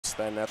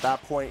and at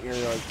that point, you're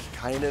like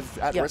kind of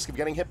at risk of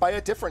getting hit by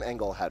a different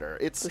angle header.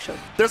 Sure.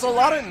 There's a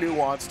lot of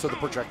nuance to the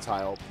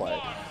projectile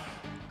play.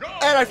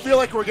 And I feel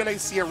like we're going to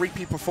see a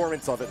repeat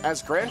performance of it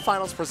as Grand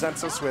Finals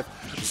presents us with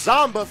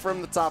Zomba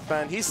from the top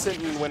end. He's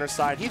sitting in winner's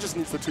side. He just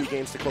needs the 2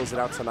 games to close it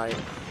out tonight.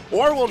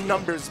 Or will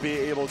Numbers be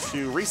able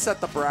to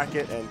reset the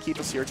bracket and keep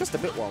us here just a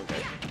bit longer?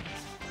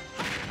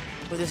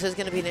 Well, this is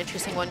going to be an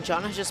interesting one.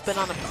 John has just been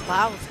on a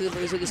plow through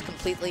losers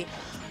completely.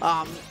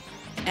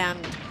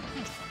 And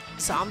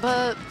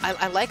Zomba,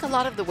 I like a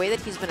lot of the way that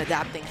he's been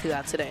adapting to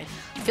that today.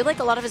 I feel like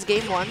a lot of his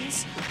game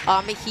ones,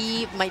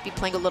 he might be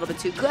playing a little bit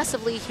too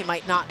aggressively. He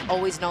might not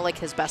always know like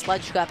his best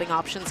ledge grabbing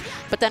options,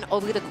 but then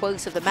over the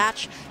course of the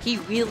match, he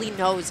really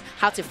knows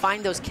how to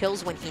find those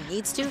kills when he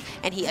needs to,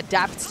 and he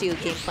adapts to your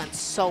game plan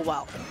so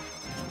well.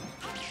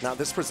 Now,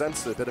 this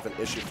presents a bit of an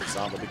issue for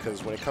Zomba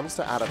because when it comes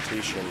to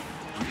adaptation,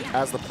 you,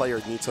 as the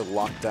player, need to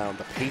lock down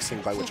the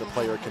pacing by which a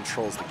player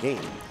controls the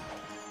game.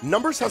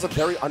 Numbers has a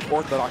very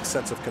unorthodox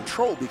sense of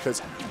control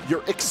because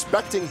you're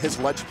expecting his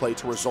ledge play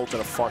to result in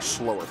a far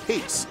slower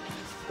pace.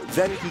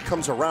 Then he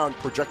comes around,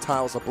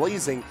 projectiles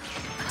ablazing,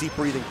 deep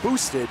breathing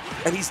boosted,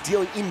 and he's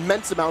dealing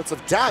immense amounts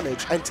of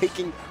damage and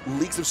taking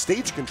leagues of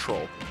stage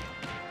control.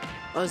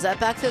 Oh, is that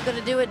back throw going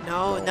to do it?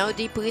 No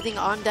deep breathing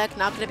on deck.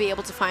 Not going to be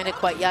able to find it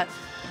quite yet.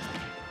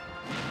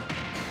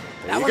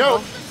 There you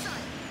go.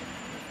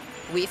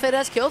 Weefit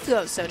has kill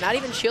throws, so not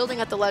even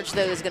shielding at the ledge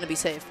there is going to be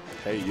safe.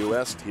 Hey, you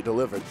asked, he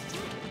delivered.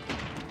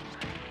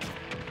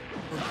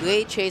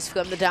 Great chase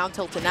from the down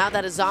tilt, and now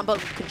that is Zomba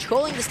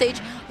controlling the stage.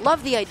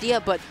 Love the idea,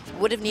 but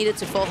would have needed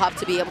to full hop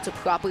to be able to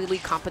properly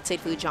compensate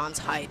for John's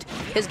height.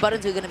 His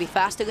buttons are going to be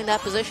faster in that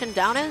position.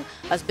 Down in,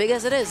 as big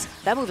as it is,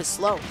 that move is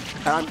slow.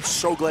 And I'm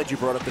so glad you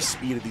brought up the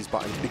speed of these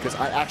buttons because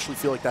I actually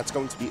feel like that's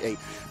going to be a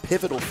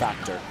pivotal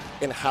factor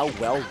in how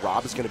well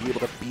Rob is going to be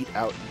able to beat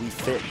out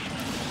Weefit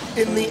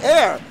in the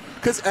air.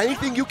 Because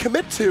anything you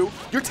commit to,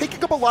 you're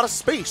taking up a lot of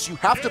space. You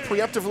have to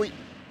preemptively.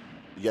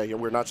 Yeah,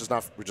 we're just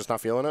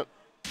not feeling it.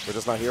 We're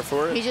just not here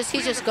for it. He's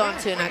just going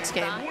to next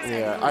game.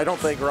 Yeah, I don't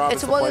think Rob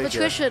it's is a war of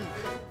attrition.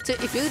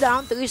 If you're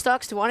down 3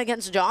 stocks to 1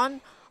 against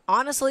John,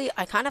 honestly,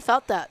 I kind of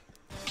felt that.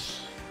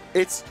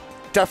 It's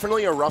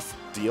definitely a rough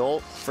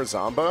deal for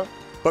Zomba,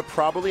 but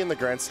probably in the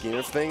grand scheme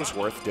of things,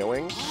 worth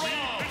doing.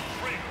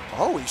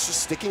 Oh, he's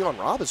just sticking on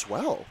Rob as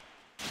well.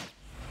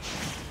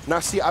 Now,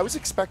 see, I was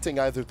expecting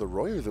either the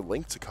Roy or the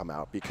Link to come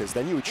out because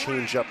then you would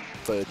change up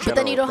the general But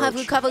then you don't have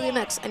approach. recovery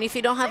mix, and if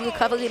you don't have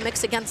recovery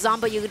mix against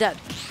Zomba, you're dead.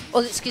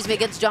 Or excuse me,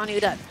 against John, you're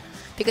dead.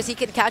 Because he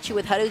can catch you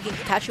with header, he can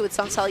catch you with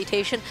Sun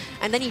Salutation,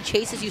 and then he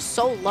chases you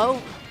so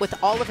low with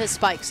all of his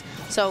spikes.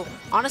 So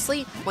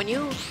honestly, when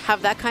you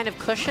have that kind of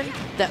cushion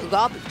that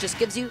Rob just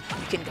gives you,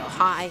 you can go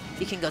high,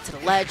 you can go to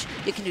the ledge,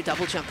 you can do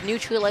double jump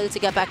neutral to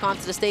get back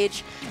onto the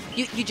stage.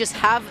 You just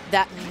have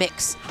that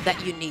mix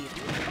that you need.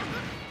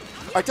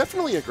 I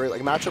definitely agree.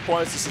 Like,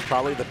 matchup-wise, this is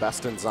probably the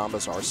best in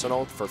Zomba's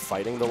arsenal for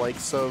fighting the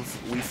likes of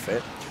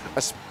Weefit,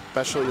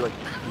 especially, like,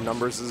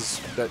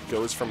 Numbers' that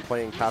goes from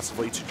playing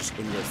passively to just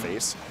in your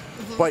face.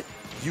 But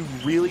you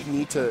really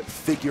need to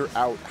figure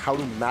out how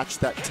to match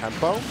that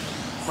tempo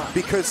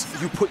because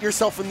you put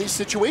yourself in these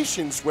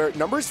situations where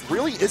Numbers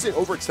really isn't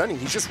overextending.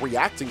 He's just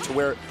reacting to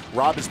where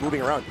Rob is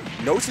moving around.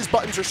 Knows his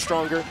buttons are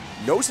stronger,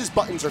 knows his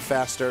buttons are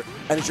faster,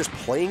 and is just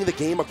playing the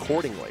game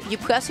accordingly. You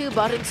press your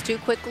buttons too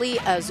quickly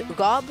as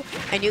Rob,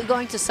 and you're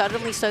going to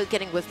suddenly start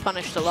getting whiff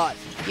punished a lot.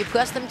 You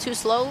press them too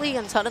slowly,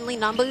 and suddenly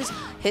Numbers,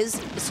 his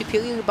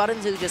superior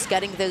buttons are just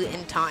getting there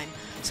in time.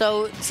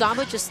 So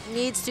Zomba just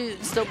needs to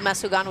still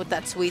mess around with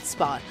that sweet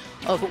spot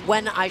of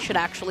when I should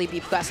actually be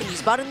pressing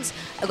these buttons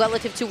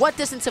relative to what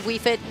distance of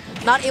Weefit,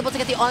 not able to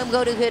get the arm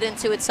go to hit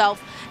into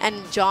itself,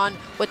 and John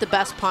with the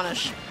best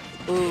punish.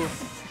 Ooh.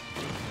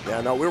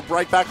 Yeah, no, we're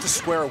right back to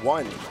square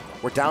one.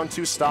 We're down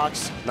 2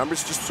 stocks.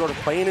 Numbers just sort of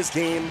playing his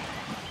game.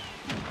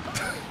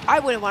 I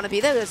wouldn't want to be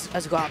there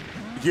as Rob.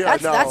 Yeah,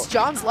 that's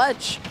John's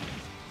ledge.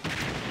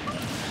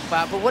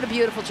 Wow, but what a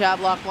beautiful jab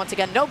lock. Once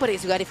again,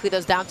 nobody's ready for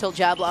those down tilt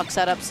jab lock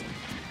setups.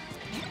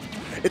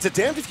 It's a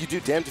damned if you do,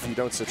 damned if you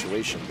don't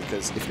situation,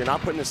 because if you're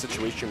not put in a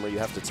situation where you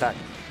have to tech,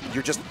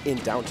 you're just in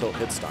down tilt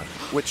hit stun,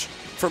 which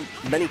for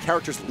many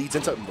characters leads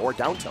into more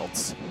down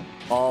tilts.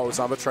 Oh,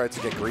 Zomba tried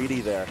to get greedy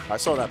there. I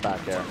saw that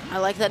back there. I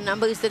like that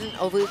Numbers didn't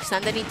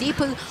overextend any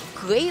deeper.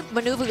 Great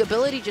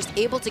maneuverability, just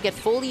able to get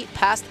fully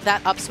past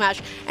that up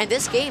smash. And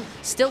this game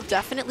still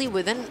definitely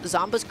within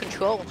Zomba's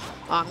control.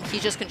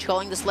 He's just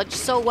controlling this ledge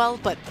so well,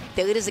 but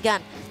there it is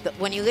again.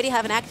 When you really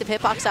have an active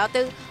hitbox out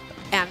there,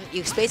 and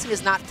your spacing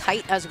is not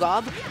tight as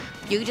Rob,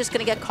 you're just going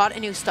to get caught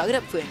in your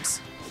startup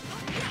frames.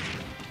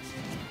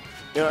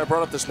 You know, I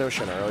brought up this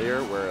notion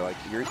earlier where, like,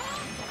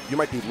 you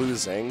might be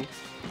losing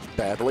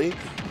badly,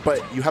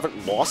 but you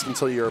haven't lost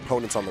until your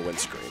opponent's on the win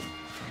screen.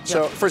 Yep.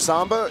 So for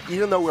Zomba,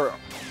 even though we're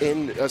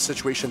in a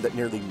situation that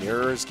nearly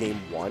mirrors game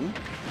 1,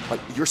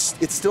 like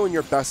it's still in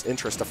your best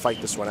interest to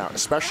fight this one out,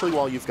 especially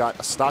while you've got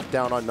a stock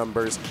down on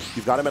Numbers,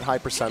 you've got him at high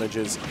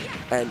percentages,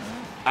 and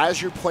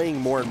as you're playing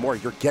more and more,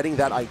 you're getting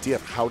that idea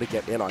of how to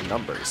get in on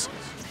Numbers.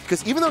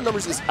 Because even though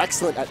Numbers is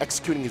excellent at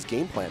executing his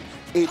game plan,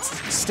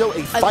 it's still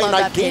a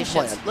finite game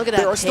plan. Look at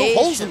that There are still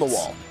holes in the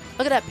wall.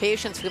 Look at that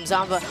patience from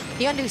Zomba.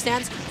 He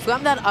understands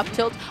from that up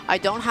tilt, I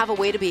don't have a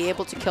way to be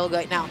able to kill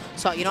right now.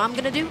 So you know what I'm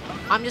going to do?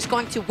 I'm just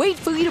going to wait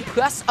for you to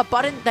press a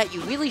button that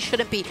you really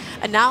shouldn't be.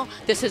 And now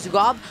this is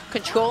Rob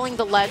controlling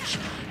the ledge.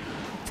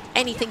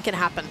 Anything can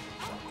happen.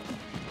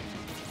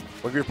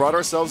 When we brought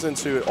ourselves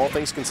into all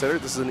things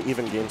considered, this is an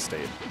even game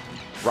state.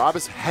 Rob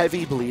is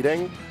heavy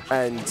bleeding,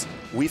 and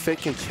Weeklies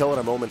can kill at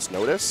a moment's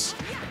notice.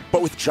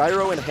 But with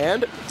gyro in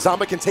hand,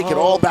 Zomba can take it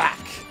all back.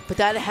 But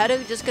that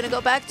header just going to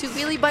go back to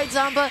really bite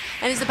Zomba.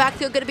 And is the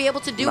backfield going to be able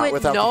to do Not it?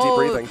 without the deep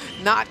breathing.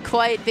 Not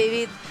quite,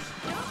 baby.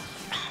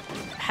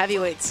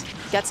 Heavyweights.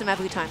 Gets him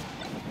every time.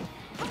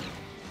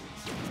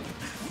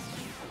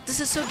 This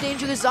is so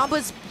dangerous. Zomba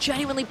is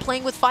genuinely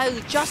playing with fire.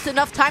 Just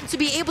enough time to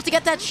be able to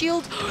get that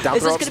shield. Down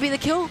is this going to be the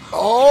kill?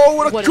 Oh,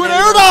 what a good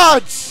air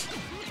dodge!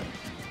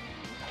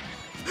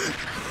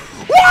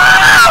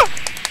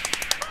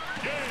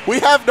 We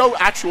have no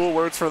actual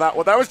words for that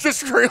one. That was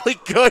just really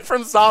good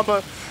from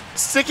Zomba.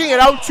 Sticking it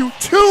out to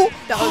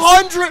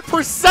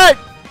 200%!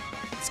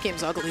 This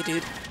game's ugly,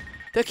 dude.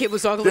 That game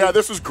was ugly. Yeah,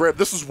 this was grim.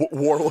 This is what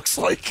war looks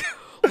like.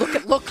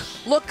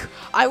 Look.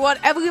 I want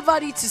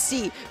everybody to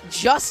see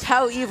just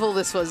how evil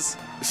this was.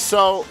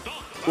 So,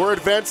 we're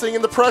advancing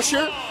in the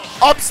pressure.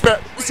 Up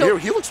smash. So,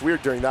 he looks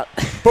weird during that.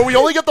 But we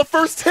only get the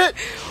first hit.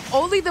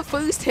 Only the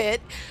first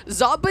hit.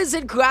 Zomba's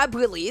in grab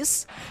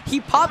release.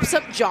 He pops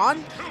up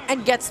John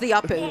and gets the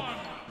up air.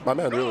 My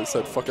man really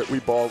said, fuck it, we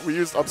ball. We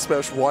used up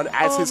smash 1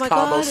 as his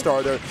combo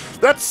starter.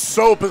 That's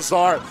so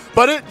bizarre.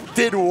 But it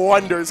did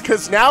wonders,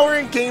 because now we're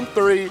in game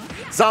 3.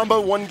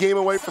 Zomba 1 game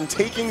away from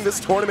taking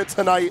this tournament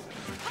tonight.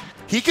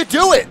 He could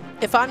do it.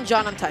 If I'm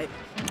John, I'm tight.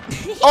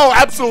 Oh,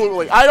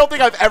 absolutely. I don't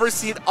think I've ever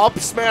seen up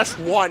smash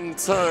 1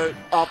 to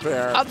up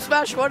air. Up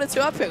smash 1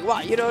 to up air.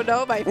 What, you don't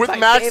know my with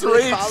max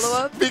rage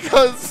follow-up?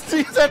 Because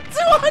he's at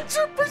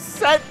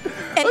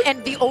 200%.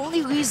 And the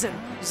only reason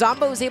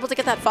Zomba was able to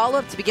get that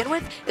follow-up to begin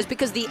with is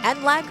because the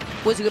end lag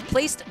was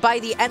replaced by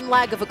the end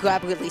lag of a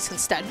grab release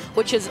instead,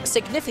 which is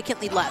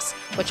significantly less,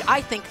 which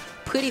I think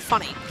pretty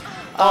funny.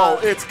 Oh,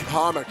 it's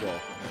comical.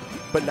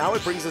 But now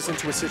it brings us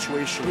into a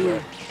situation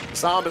where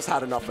Zomba's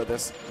had enough of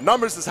this,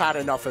 Numbers has had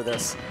enough of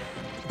this,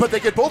 but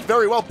they could both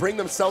very well bring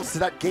themselves to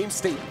that game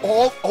state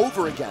all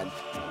over again.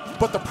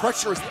 But the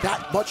pressure is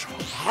that much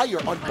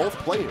higher on both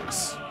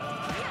players.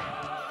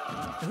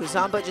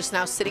 Zomba just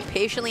now sitting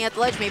patiently at the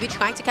ledge, maybe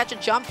trying to catch a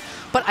jump,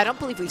 but I don't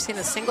believe we've seen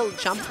a single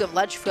jump from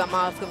ledge from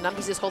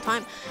Numbers this whole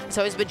time. It's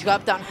always been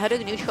drop down header,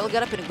 neutral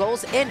get up and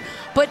goals in,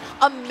 but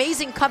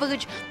amazing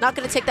coverage. Not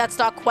going to take that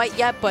stock quite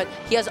yet, but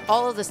he has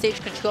all of the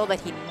stage control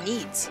that he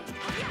needs.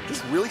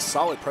 Just really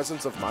solid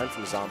presence of mind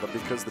from Zomba,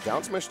 because the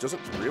down smash doesn't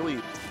really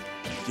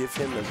give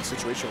him a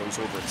situation where he's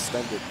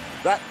overextended.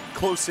 That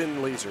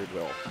close-in lasered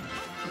will.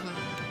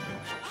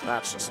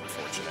 That's just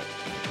unfortunate.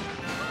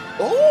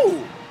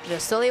 Oh! They're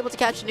still able to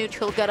catch a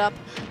neutral get up,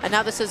 and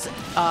now this is,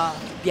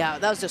 yeah,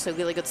 that was just a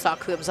really good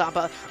stock from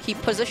Zomba. He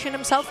positioned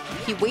himself,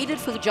 he waited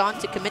for John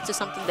to commit to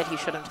something that he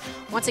shouldn't.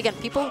 Once again,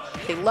 people,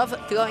 they love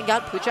throwing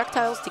out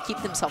projectiles to keep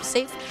themselves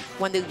safe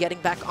when they're getting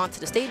back onto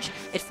the stage.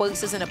 It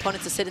forces an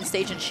opponent to sit in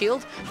stage and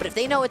shield, but if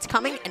they know it's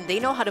coming and they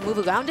know how to move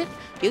around it,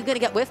 you're going to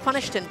get whiff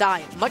punished and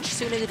die much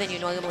sooner than you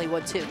normally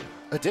would too.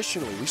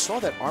 Additionally, we saw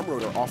that arm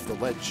rotor off the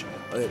ledge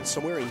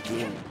somewhere in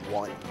game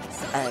 1.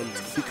 And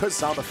because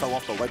Zomba fell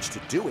off the ledge to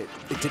do it,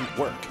 it didn't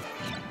work.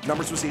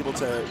 Numbers was able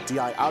to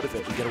DI out of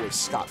it and get away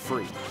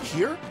scot-free.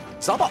 Here,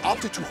 Zomba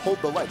opted to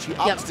hold the ledge. He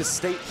opted to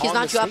stay on the stage. He's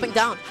not dropping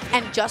down.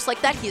 And just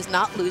like that, he's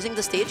not losing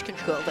the stage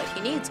control that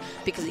he needs.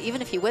 Because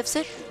even if he whiffs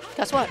it,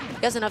 guess what?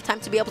 He has enough time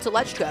to be able to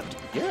ledge trap.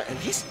 Yeah, and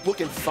he's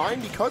looking fine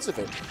because of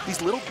it.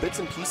 These little bits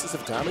and pieces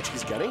of damage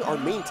he's getting are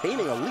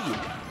maintaining a lead,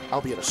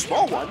 albeit a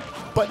small one,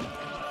 but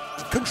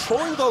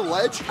controlling the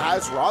ledge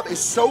as Rob is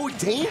so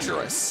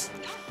dangerous.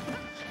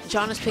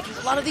 John is picking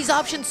a lot of these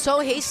options so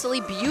hastily.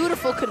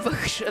 Beautiful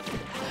conversion.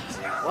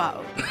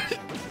 Wow.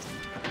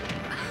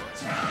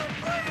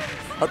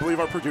 I believe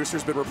our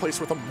producer's been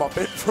replaced with a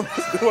Muppet from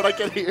what I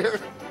can hear.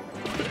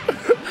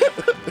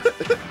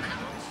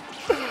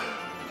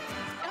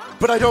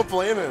 But I don't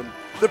blame him.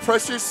 The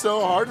pressure's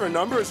so hard for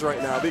Numbers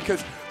right now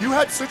because you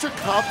had such a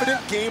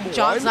confident game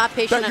John's 1 not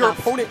patient that your enough.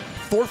 opponent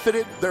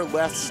forfeited their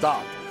last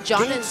stop.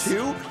 Game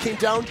 2 came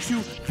down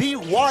to the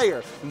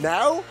wire.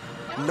 Now,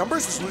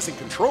 Numbers is losing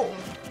control.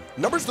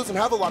 Numbers doesn't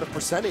have a lot of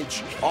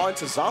percentage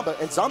onto Zomba,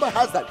 and Zomba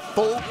has that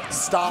full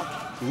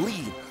stop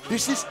lead.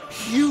 This is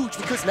huge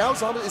because now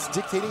Zomba is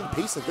dictating the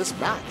pace of this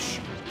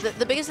match.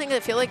 The biggest thing that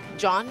I feel like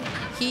John,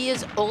 he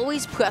is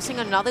always pressing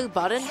another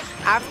button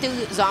after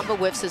Zomba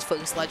whiffs his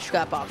first ledge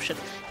trap option.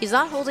 He's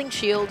not holding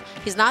shield.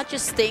 He's not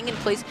just staying in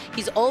place.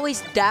 He's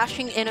always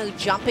dashing in or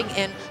jumping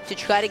in to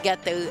try to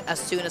get there as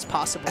soon as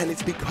possible. And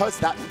it's because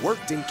that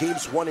worked in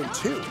games 1 and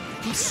 2.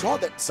 He saw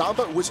that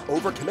Zomba was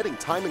overcommitting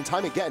time and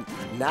time again.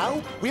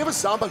 Now, we have a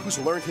Zomba who's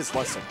learned his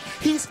lesson.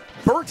 He's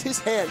burnt his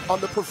hand on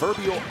the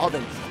proverbial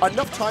oven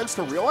enough times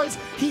to realize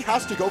he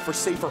has to go for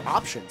safer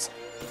options.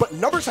 But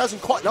Numbers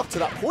hasn't caught up to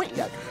that point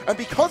yet. And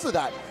because of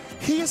that,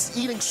 he is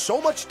eating so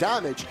much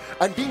damage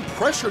and being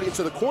pressured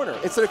into the corner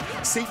instead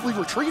of safely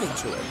retreating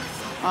to it.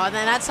 Then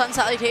that Sun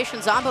Salutation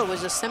Zomba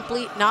was just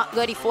simply not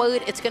ready for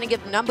it. It's going to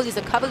give Numbers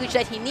the coverage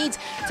that he needs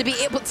to be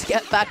able to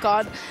get back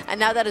on. And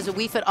now that is a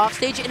Wii Fit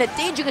offstage in a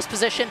dangerous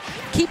position.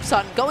 Keeps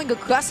on going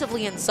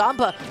aggressively in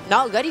Zomba.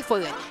 Not ready for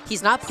it.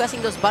 He's not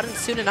pressing those buttons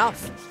soon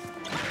enough.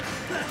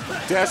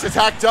 Dash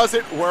attack does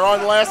it. We're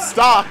on last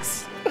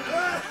stocks.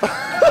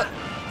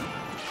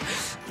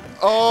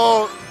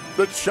 Oh,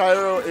 the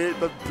gyro ate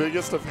the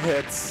biggest of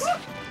hits.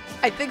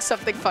 I think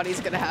something funny is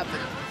going to happen.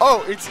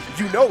 Oh,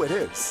 you know it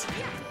is.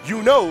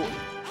 You know,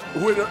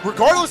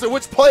 regardless of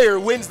which player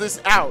wins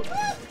this out,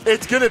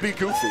 it's going to be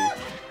Goofy.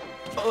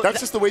 Oh, That's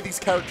just the way these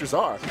characters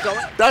are. Go.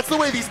 That's the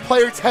way these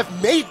players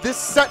have made this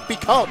set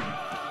become.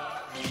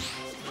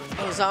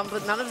 Oh,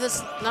 Zomba, none of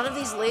these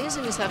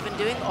lasers have been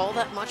doing all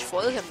that much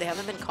for him. They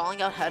haven't been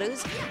calling out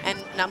headers,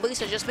 and Numbers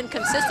has just been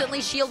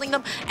consistently shielding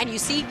them. And you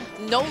see,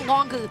 no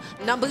longer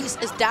Numbers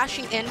is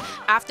dashing in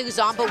after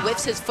Zomba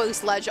whiffs his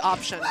first ledge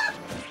option.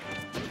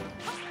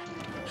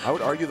 I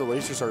would argue the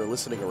lasers are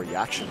eliciting a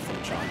reaction from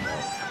John,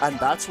 though. And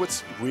that's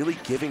what's really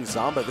giving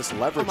Zomba this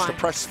leverage to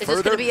press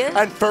further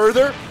and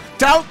further.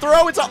 Down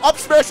throw into up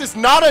smash is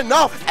not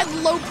enough.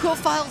 And low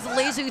profile's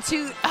laser,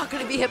 too, not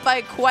going to be hit by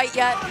it quite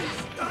yet.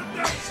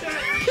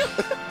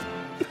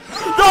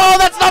 No,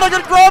 that's not a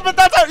good grab, but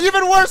that's an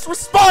even worse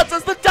response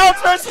as the down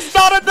smash is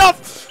not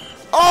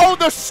enough. Oh,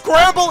 the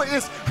scramble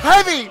is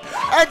heavy,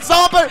 and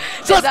Zomba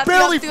just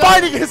barely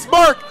finding his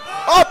mark.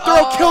 Up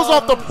throw kills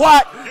off the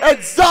plat, and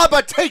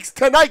Zomba takes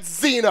tonight's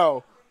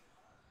Xeno.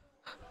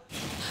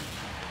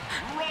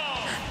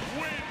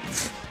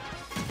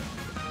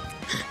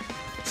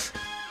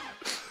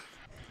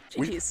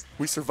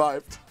 We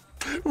survived.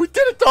 We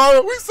did it,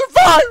 Dara. We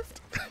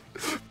survived.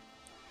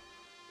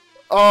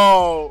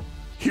 Oh,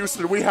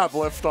 Houston, we have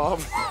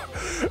liftoff.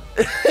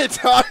 It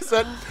ties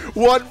at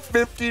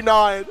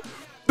 1:59.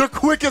 The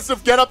quickest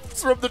of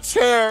get-ups from the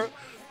chair.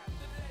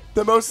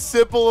 The most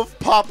simple of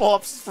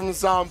pop-offs from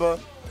Zomba,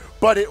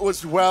 but it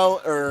was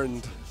well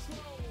earned.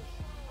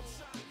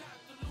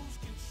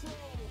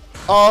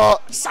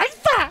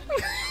 Cypher!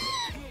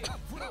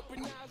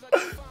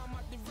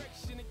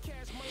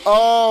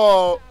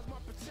 Oh.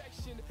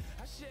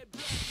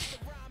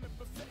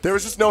 There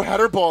was just no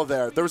header ball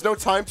there. There was no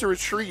time to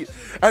retreat.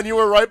 And you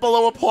were right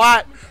below a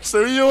plat,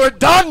 so you were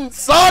done,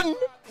 son!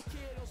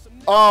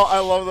 Oh, I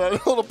love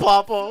that little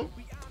pop-off.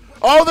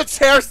 Oh, the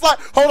chair slap!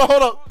 Hold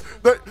on.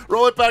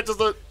 Roll it back to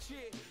the...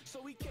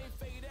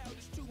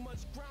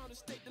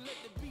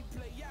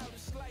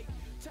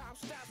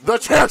 The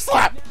chair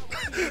slap!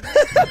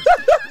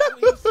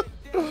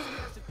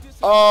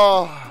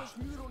 Oh.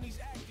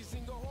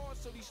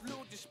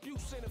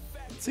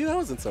 See, that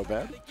wasn't so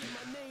bad.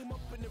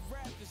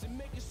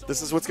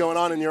 This is what's going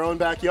on in your own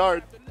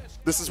backyard.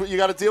 This is what you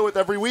got to deal with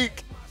every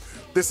week.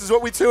 This is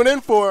what we tune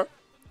in for.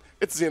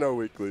 It's Xeno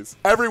Weeklies.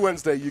 Every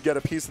Wednesday, you get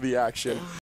a piece of the action.